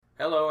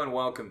Hello and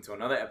welcome to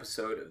another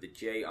episode of the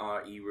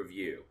JRE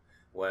Review,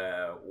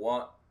 where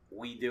what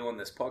we do on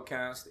this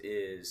podcast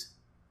is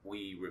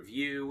we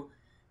review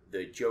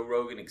the Joe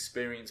Rogan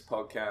Experience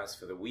podcast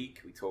for the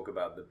week. We talk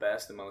about the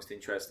best and most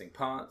interesting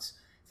parts,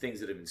 things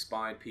that have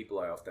inspired people.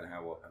 I often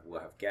will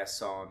have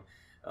guests on.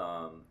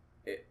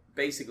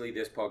 Basically,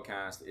 this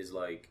podcast is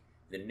like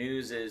the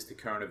news is to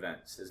current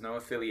events. There's no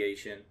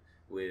affiliation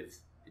with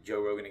the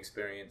Joe Rogan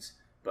Experience,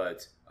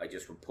 but I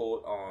just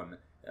report on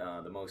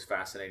the most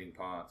fascinating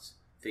parts,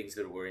 things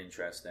that were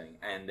interesting.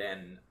 And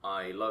then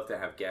I love to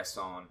have guests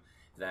on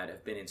that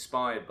have been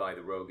inspired by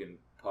the Rogan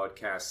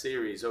podcast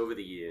series over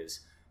the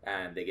years,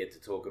 and they get to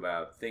talk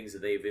about things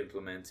that they've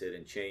implemented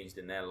and changed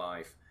in their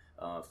life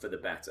for the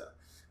better.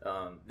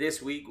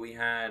 This week we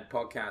had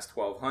podcast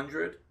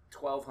 1200.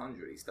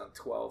 1200, he's done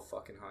 12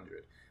 fucking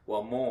hundred.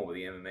 Well, more with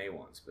the MMA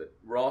ones, but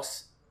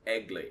Ross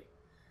Edgley.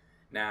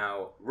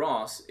 Now,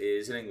 Ross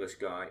is an English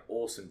guy,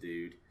 awesome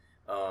dude.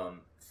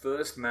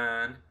 First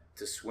man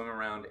to swim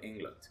around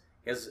England.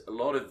 He has a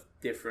lot of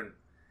different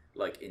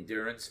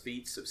endurance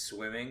feats of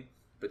swimming,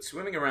 but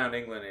swimming around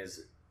England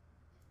is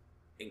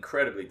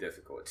incredibly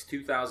difficult. It's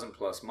 2,000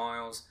 plus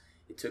miles.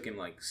 It took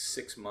him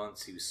 6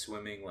 months. He was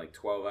swimming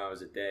 12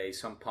 hours a day.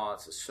 Some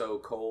parts are so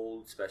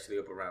cold, especially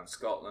up around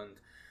Scotland.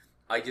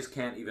 I just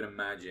can't even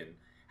imagine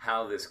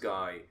how this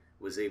guy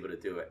was able to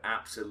do it.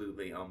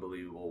 Absolutely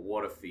unbelievable.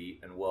 What a feat,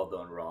 and well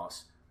done,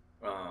 Ross.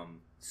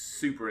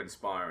 Super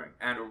inspiring,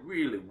 and a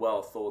really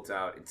well thought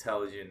out,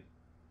 intelligent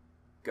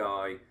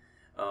guy,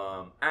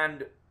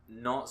 and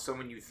not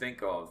someone you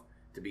think of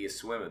to be a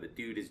swimmer. The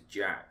dude is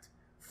jacked.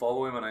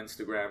 Follow him on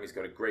Instagram. He's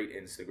got a great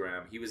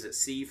Instagram. He was at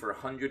sea for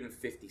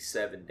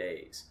 157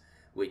 days,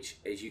 which,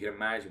 as you can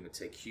imagine, would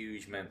take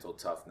huge mental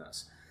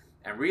toughness.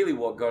 And really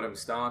what got him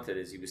started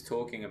is he was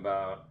talking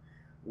about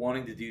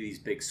wanting to do these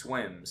big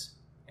swims,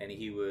 and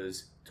he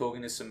was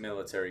talking to some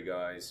military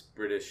guys,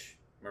 British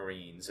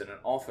Marines, and an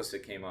officer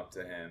came up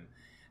to him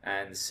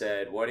and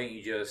said, why don't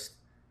you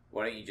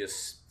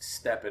just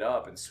step it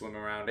up and swim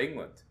around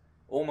England?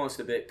 Almost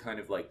a bit kind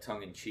of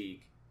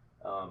tongue-in-cheek,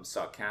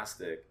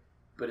 sarcastic,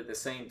 but at the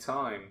same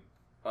time,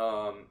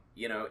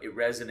 it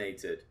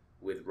resonated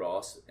with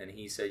Ross, and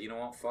he said, you know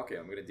what, fuck it,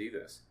 I'm going to do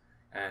this,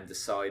 and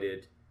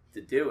decided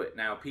to do it.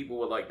 Now, people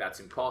were like, that's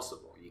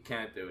impossible. You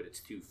can't do it. It's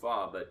too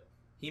far. But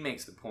he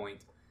makes the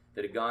point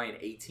that a guy in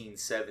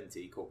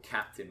 1870 called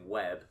Captain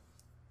Webb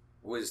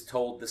was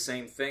told the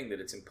same thing,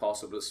 that it's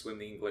impossible to swim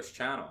the English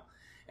Channel.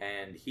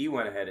 And he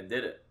went ahead and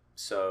did it.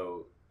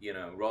 So,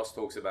 Ross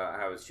talks about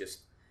how it's just,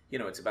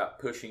 it's about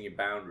pushing your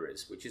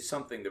boundaries, which is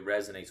something that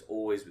resonates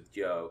always with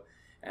Joe.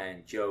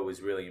 And Joe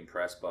is really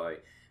impressed by.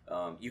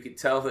 You can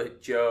tell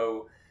that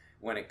Joe,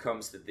 when it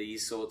comes to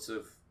these sorts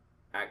of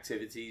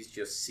activities,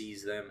 just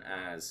sees them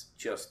as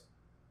just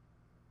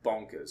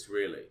bonkers,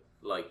 really,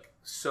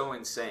 so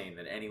insane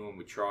that anyone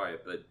would try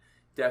it, but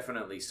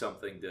definitely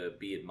something to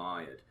be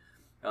admired.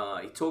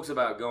 He talks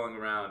about going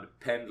around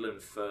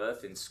Pendlin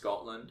Firth in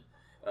Scotland,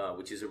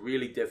 which is a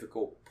really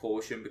difficult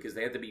portion because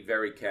they had to be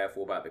very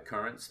careful about the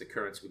currents. The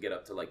currents would get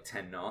up to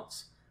 10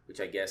 knots,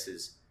 which I guess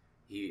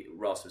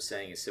Ross was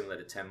saying is similar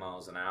to 10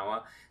 miles an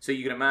hour. So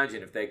you can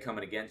imagine if they're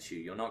coming against you,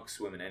 you're not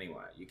swimming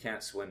anywhere. You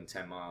can't swim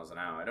 10 miles an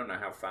hour. I don't know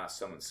how fast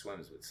someone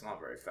swims, but it's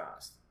not very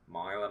fast.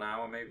 Mile an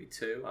hour, maybe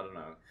 2, I don't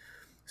know.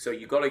 So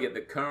you got to get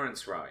the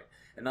currents right.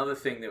 Another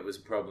thing that was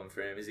a problem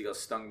for him is he got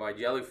stung by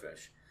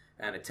jellyfish,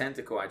 and a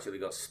tentacle actually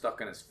got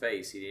stuck in his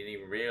face. He didn't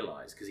even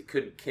realize because he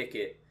couldn't kick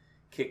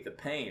the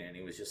pain, and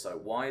he was just like,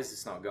 why is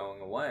this not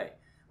going away?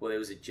 Well, there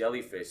was a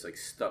jellyfish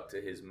stuck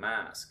to his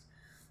mask.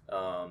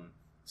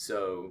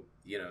 So,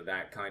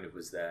 that kind of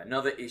was there.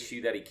 Another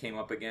issue that he came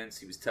up against,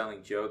 he was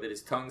telling Joe that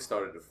his tongue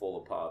started to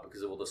fall apart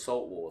because of all the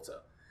salt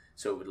water.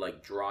 So it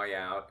would dry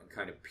out and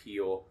kind of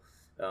peel,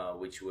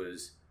 which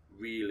was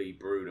really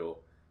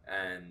brutal.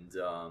 And,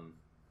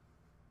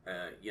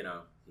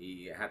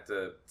 he had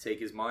to take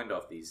his mind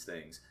off these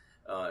things.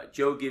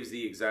 Joe gives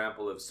the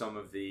example of some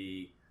of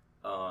the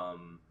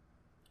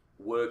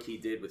work he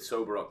did with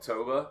Sober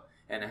October,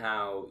 and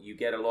how you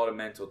get a lot of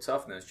mental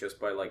toughness just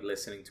by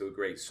listening to a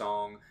great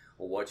song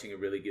or watching a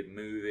really good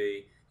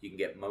movie. You can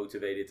get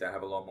motivated to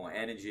have a lot more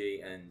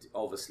energy, and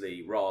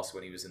obviously Ross,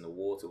 when he was in the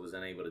water, was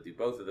unable to do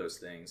both of those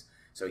things,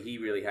 so he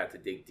really had to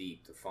dig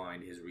deep to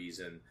find his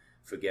reason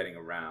for getting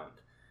around.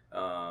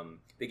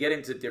 They get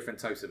into different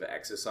types of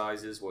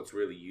exercises, what's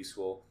really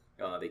useful.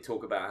 They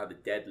talk about how the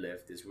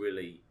deadlift is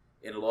really,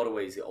 in a lot of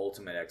ways, the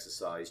ultimate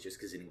exercise, just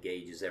because it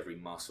engages every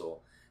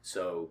muscle.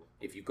 So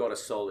if you've got a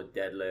solid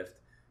deadlift,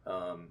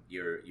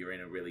 you're in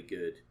a really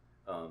good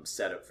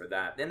setup for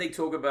that. Then they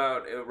talk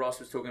about, Ross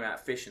was talking about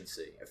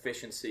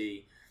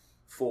efficiency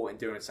for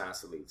endurance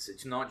athletes.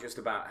 It's not just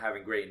about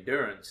having great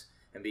endurance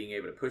and being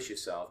able to push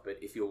yourself, but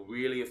if you're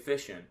really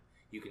efficient,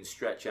 you can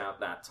stretch out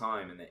that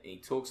time. And he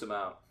talks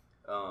about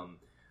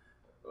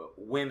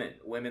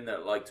women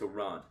that like to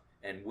run,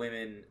 and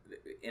women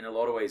in a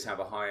lot of ways have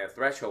a higher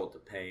threshold to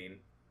pain,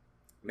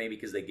 maybe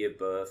because they give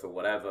birth or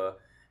whatever.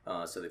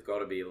 So they've got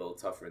to be a little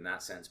tougher in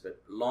that sense.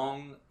 But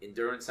long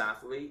endurance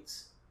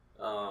athletes,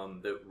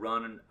 that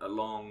run a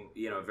long,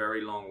 a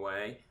very long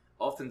way,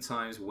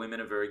 oftentimes women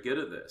are very good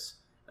at this.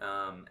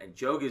 And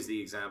Joe gives the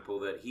example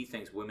that he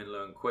thinks women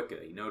learn quicker.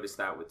 He noticed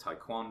that with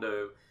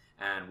Taekwondo,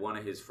 and one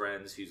of his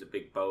friends, who's a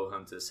big bow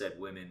hunter, said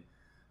women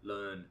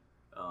learn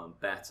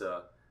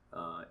better.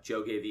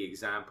 Joe gave the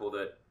example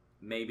that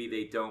maybe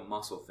they don't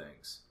muscle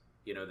things,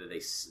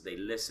 that they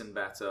listen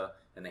better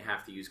and they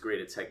have to use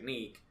greater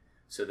technique,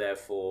 so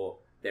therefore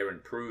they're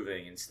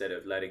improving instead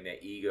of letting their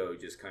ego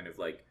just kind of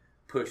like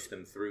push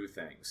them through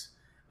things.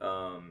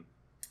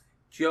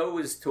 Joe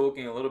was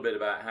talking a little bit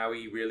about how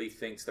he really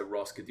thinks that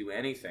Ross could do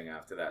anything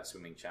after that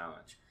swimming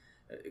challenge.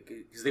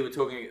 Because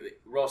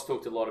Ross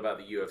talked a lot about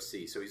the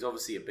UFC, so he's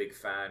obviously a big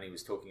fan. He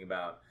was talking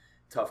about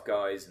tough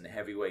guys and the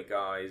heavyweight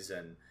guys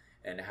and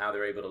how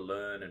they're able to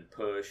learn and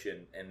push,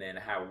 and then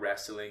how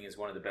wrestling is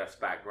one of the best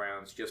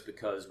backgrounds, just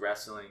because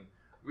wrestling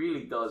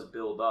really does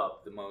build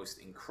up the most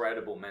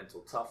incredible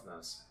mental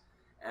toughness.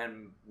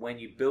 And when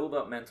you build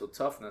up mental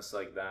toughness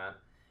like that,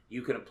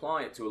 you can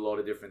apply it to a lot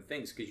of different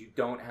things because you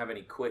don't have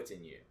any quit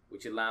in you,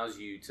 which allows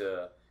you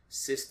to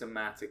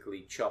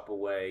systematically chop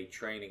away,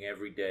 training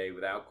every day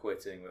without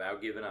quitting,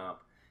 without giving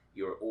up.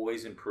 You're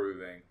always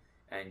improving.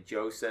 And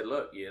Joe said,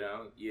 look,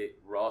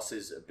 Ross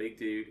is a big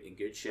dude in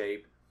good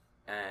shape,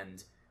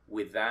 and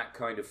with that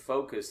kind of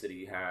focus that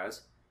he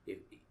has,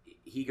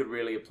 he could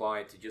really apply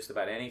it to just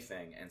about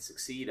anything and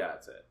succeed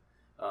at it,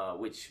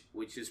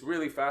 which is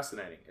really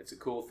fascinating. It's a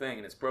cool thing,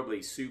 and it's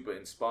probably super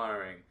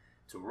inspiring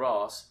to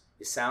Ross.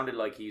 It sounded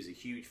like he's a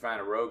huge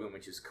fan of Rogan,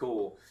 which is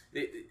cool.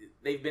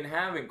 They've been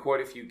having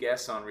quite a few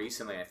guests on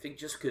recently. I think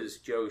just because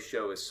Joe's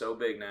show is so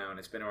big now and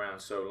it's been around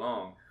so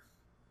long,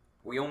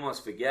 we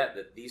almost forget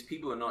that these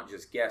people are not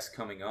just guests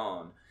coming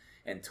on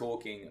and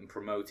talking and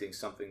promoting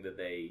something that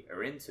they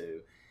are into.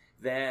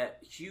 They're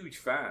huge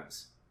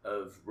fans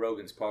of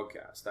Rogan's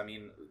podcast. I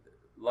mean,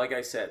 like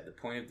I said, the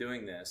point of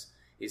doing this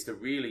is to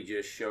really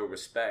just show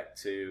respect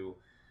to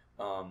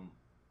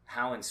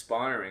how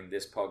inspiring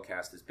this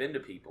podcast has been to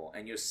people.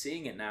 And you're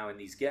seeing it now in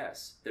these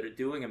guests that are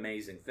doing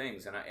amazing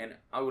things. And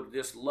I would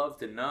just love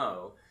to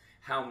know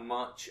how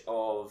much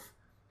of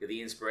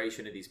the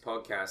inspiration of these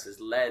podcasts has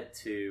led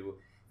to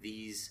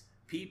these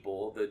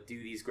people that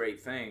do these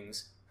great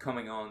things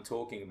coming on,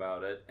 talking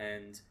about it,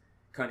 and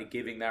kind of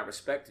giving that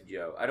respect to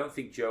Joe. I don't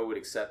think Joe would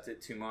accept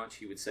it too much.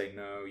 He would say,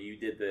 no, you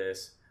did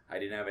this. I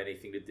didn't have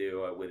anything to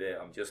do with it.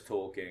 I'm just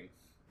talking.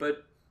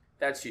 But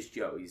that's just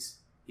Joe.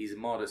 He's a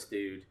modest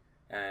dude,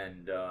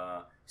 and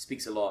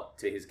speaks a lot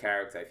to his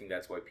character. I think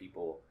that's why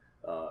people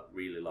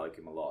really like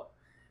him a lot.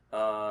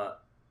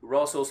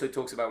 Ross also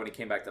talks about when he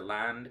came back to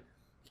land,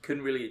 he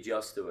couldn't really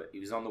adjust to it. He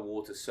was on the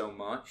water so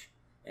much,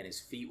 and his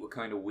feet were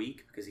kind of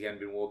weak because he hadn't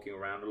been walking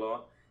around a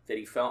lot, that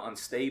he felt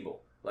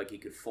unstable, like he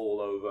could fall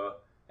over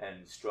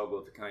and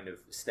struggle to kind of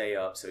stay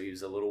up. So he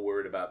was a little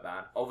worried about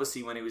that.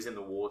 Obviously, when he was in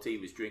the water, he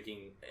was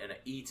drinking and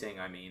eating,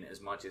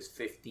 as much as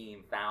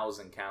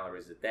 15,000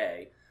 calories a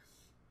day.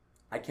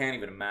 I can't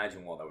even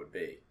imagine what that would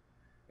be.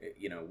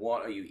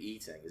 What are you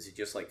eating? Is it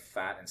just like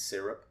fat and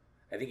syrup?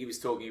 I think he was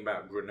talking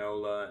about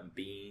granola and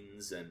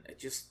beans and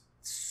just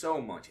so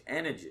much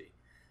energy.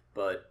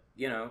 But,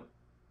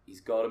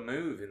 he's got to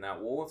move in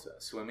that water.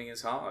 Swimming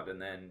is hard,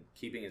 and then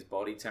keeping his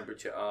body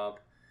temperature up,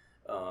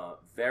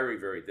 very,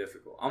 very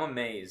difficult. I'm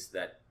amazed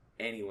that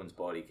anyone's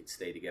body could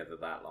stay together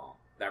that long.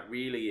 That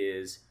really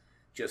is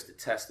just a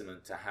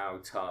testament to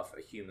how tough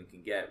a human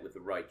can get with the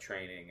right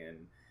training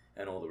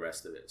and all the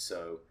rest of it.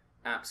 So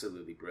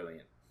absolutely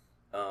brilliant.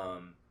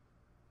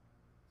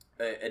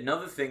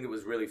 Another thing that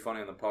was really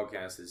funny on the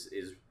podcast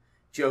is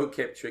Joe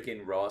kept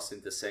tricking Ross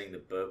into saying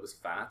that Bert was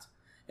fat.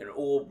 And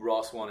all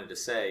Ross wanted to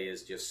say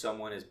is just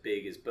someone as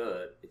big as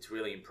Bert, it's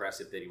really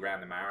impressive that he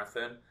ran the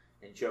marathon.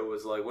 And Joe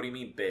was like, what do you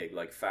mean big?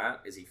 Like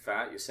fat? Is he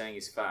fat? You're saying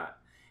he's fat.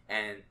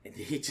 And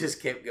he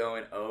just kept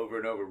going over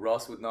and over.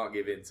 Ross would not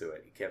give into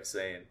it. He kept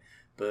saying,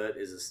 Bert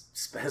is a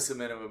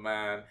specimen of a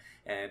man,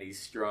 and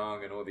he's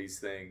strong and all these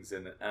things.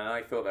 And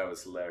I thought that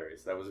was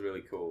hilarious. That was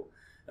really cool.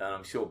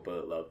 I'm sure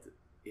Bert loved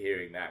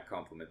hearing that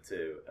compliment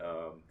too.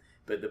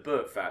 But the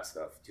Bert fat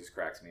stuff just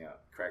cracks me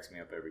up. Cracks me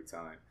up every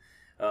time.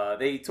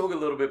 They talk a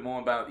little bit more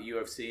about the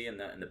UFC and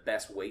the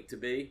best weight to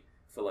be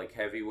for like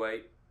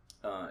heavyweight.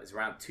 It's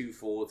around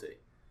 240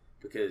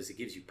 because it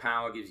gives you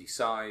power, gives you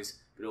size,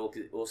 but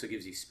it also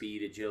gives you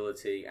speed,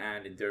 agility,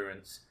 and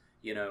endurance.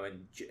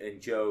 And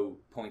Joe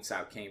points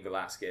out Cain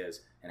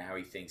Velasquez and how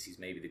he thinks he's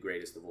maybe the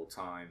greatest of all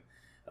time.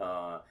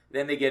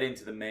 Then they get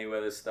into the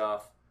Mayweather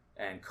stuff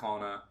and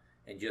Conor,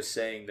 and just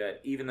saying that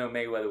even though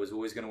Mayweather was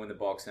always going to win the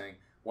boxing,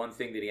 one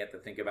thing that he had to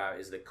think about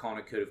is that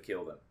Conor could have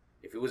killed him.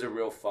 If it was a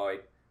real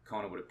fight,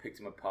 Conor would have picked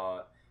him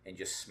apart and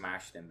just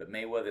smashed him. But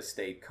Mayweather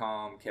stayed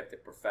calm, kept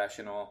it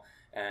professional,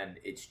 and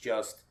it's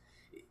just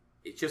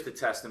a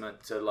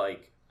testament to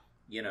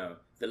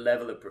the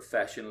level of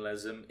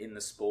professionalism in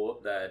the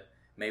sport that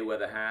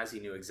Mayweather has. He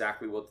knew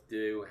exactly what to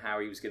do, how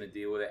he was going to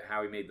deal with it,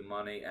 how he made the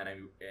money, and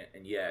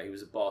he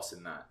was a boss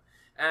in that.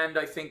 And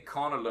I think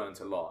Conor learned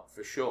a lot,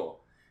 for sure.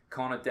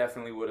 Conor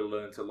definitely would have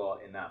learned a lot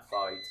in that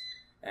fight.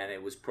 and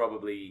it was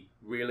probably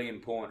really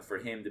important for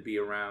him to be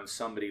around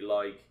somebody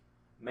like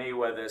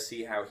Mayweather,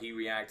 see how he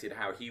reacted,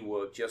 how he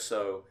worked, just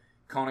so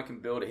Conor can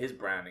build his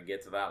brand and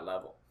get to that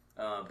level.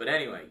 But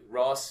anyway,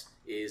 Ross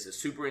is a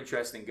super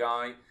interesting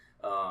guy,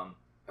 a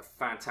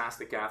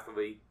fantastic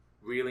athlete.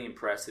 Really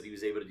impressed that he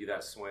was able to do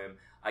that swim.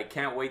 I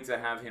can't wait to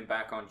have him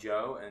back on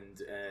Joe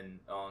and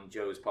on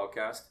Joe's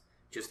podcast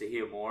just to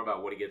hear more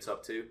about what he gets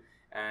up to.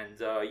 And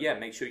yeah,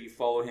 make sure you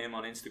follow him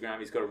on Instagram.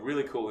 He's got a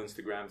really cool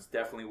Instagram. It's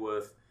definitely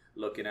worth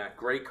looking at.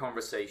 Great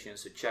conversation,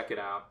 so check it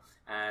out.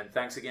 And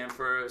thanks again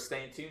for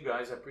staying tuned,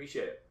 guys. I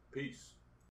appreciate it. Peace.